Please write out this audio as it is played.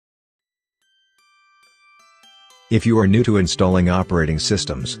If you are new to installing operating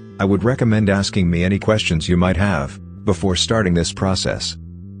systems, I would recommend asking me any questions you might have before starting this process.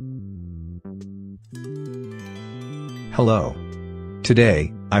 Hello.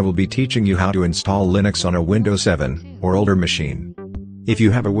 Today, I will be teaching you how to install Linux on a Windows 7 or older machine. If you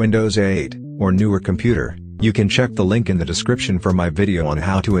have a Windows 8 or newer computer, you can check the link in the description for my video on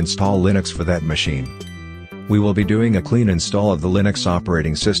how to install Linux for that machine. We will be doing a clean install of the Linux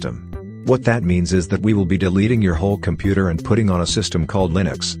operating system. What that means is that we will be deleting your whole computer and putting on a system called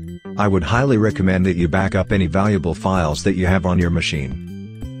Linux. I would highly recommend that you back up any valuable files that you have on your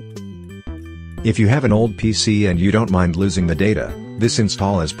machine. If you have an old PC and you don't mind losing the data, this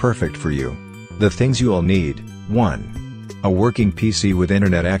install is perfect for you. The things you will need: 1. A working PC with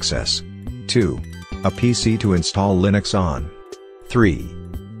internet access. 2. A PC to install Linux on. 3.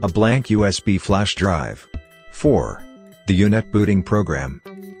 A blank USB flash drive. 4. The UNetBootin program.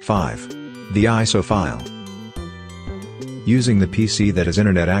 5. The ISO file. Using the PC that has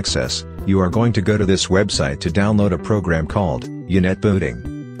internet access, you are going to go to this website to download a program called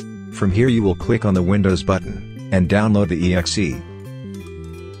UNetBootin. From here you will click on the Windows button and download the exe.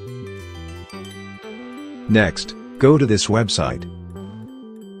 Next, go to this website.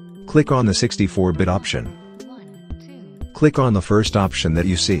 Click on the 64-bit option. Click on the first option that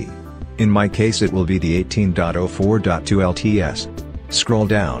you see. In my case it will be the 18.04.2 LTS. Scroll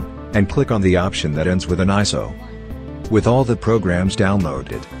down, and click on the option that ends with an ISO. With all the programs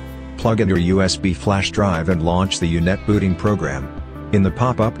downloaded, plug in your USB flash drive and launch the UNetBootin program. In the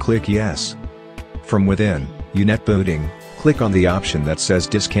pop-up click Yes. From within UNetBootin, click on the option that says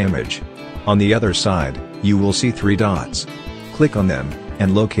Disk Image. On the other side, you will see 3 dots. Click on them,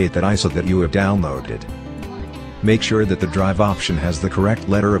 and locate that ISO that you have downloaded. Make sure that the drive option has the correct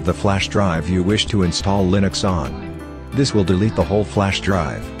letter of the flash drive you wish to install Linux on. This will delete the whole flash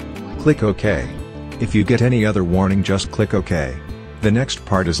drive. Click OK. If you get any other warning, just click OK. The next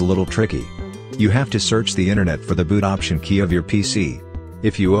part is a little tricky. You have to search the internet for the boot option key of your PC.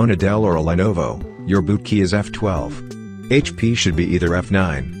 If you own a Dell or a Lenovo, your boot key is F12. HP should be either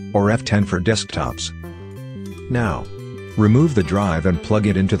F9 or F10 for desktops. Now, remove the drive and plug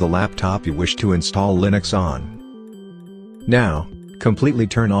it into the laptop you wish to install Linux on. Now, completely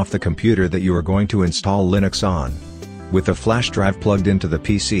turn off the computer that you are going to install Linux on. With the flash drive plugged into the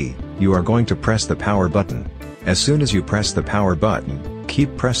PC, you are going to press the power button. As soon as you press the power button,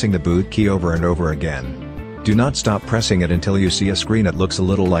 keep pressing the boot key over and over again. Do not stop pressing it until you see a screen that looks a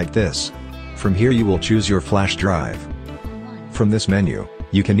little like this. From here you will choose your flash drive. From this menu,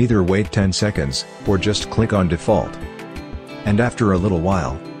 you can either wait 10 seconds, or just click on default. And after a little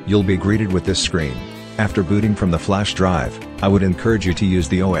while, you'll be greeted with this screen. After booting from the flash drive, I would encourage you to use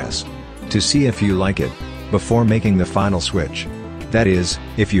the OS to see if you like it before making the final switch. That is,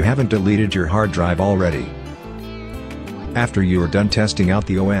 if you haven't deleted your hard drive already. After you are done testing out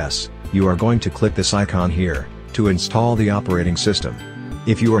the OS, you are going to click this icon here to install the operating system.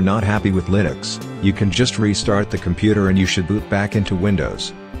 If you are not happy with Linux, you can just restart the computer and you should boot back into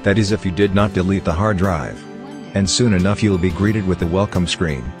Windows. That is, if you did not delete the hard drive. And soon enough you'll be greeted with the welcome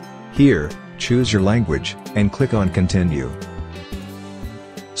screen. Here, choose your language, and click on Continue.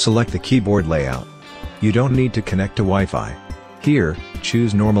 Select the keyboard layout. You don't need to connect to Wi-Fi. Here,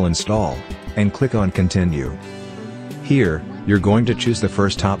 choose Normal Install, and click on Continue. Here, you're going to choose the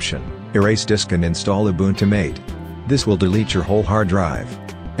first option, Erase Disk and install Ubuntu Mate. This will delete your whole hard drive.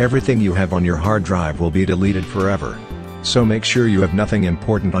 Everything you have on your hard drive will be deleted forever. So make sure you have nothing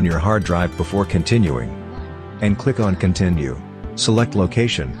important on your hard drive before continuing. And click on Continue. Select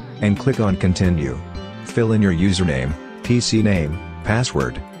Location, and click on Continue. Fill in your username, PC name,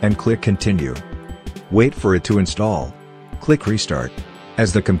 password, and click Continue. Wait for it to install. Click Restart.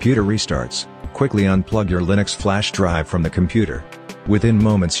 As the computer restarts, quickly unplug your Linux flash drive from the computer. Within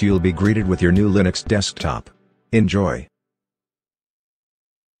moments you'll be greeted with your new Linux desktop. Enjoy!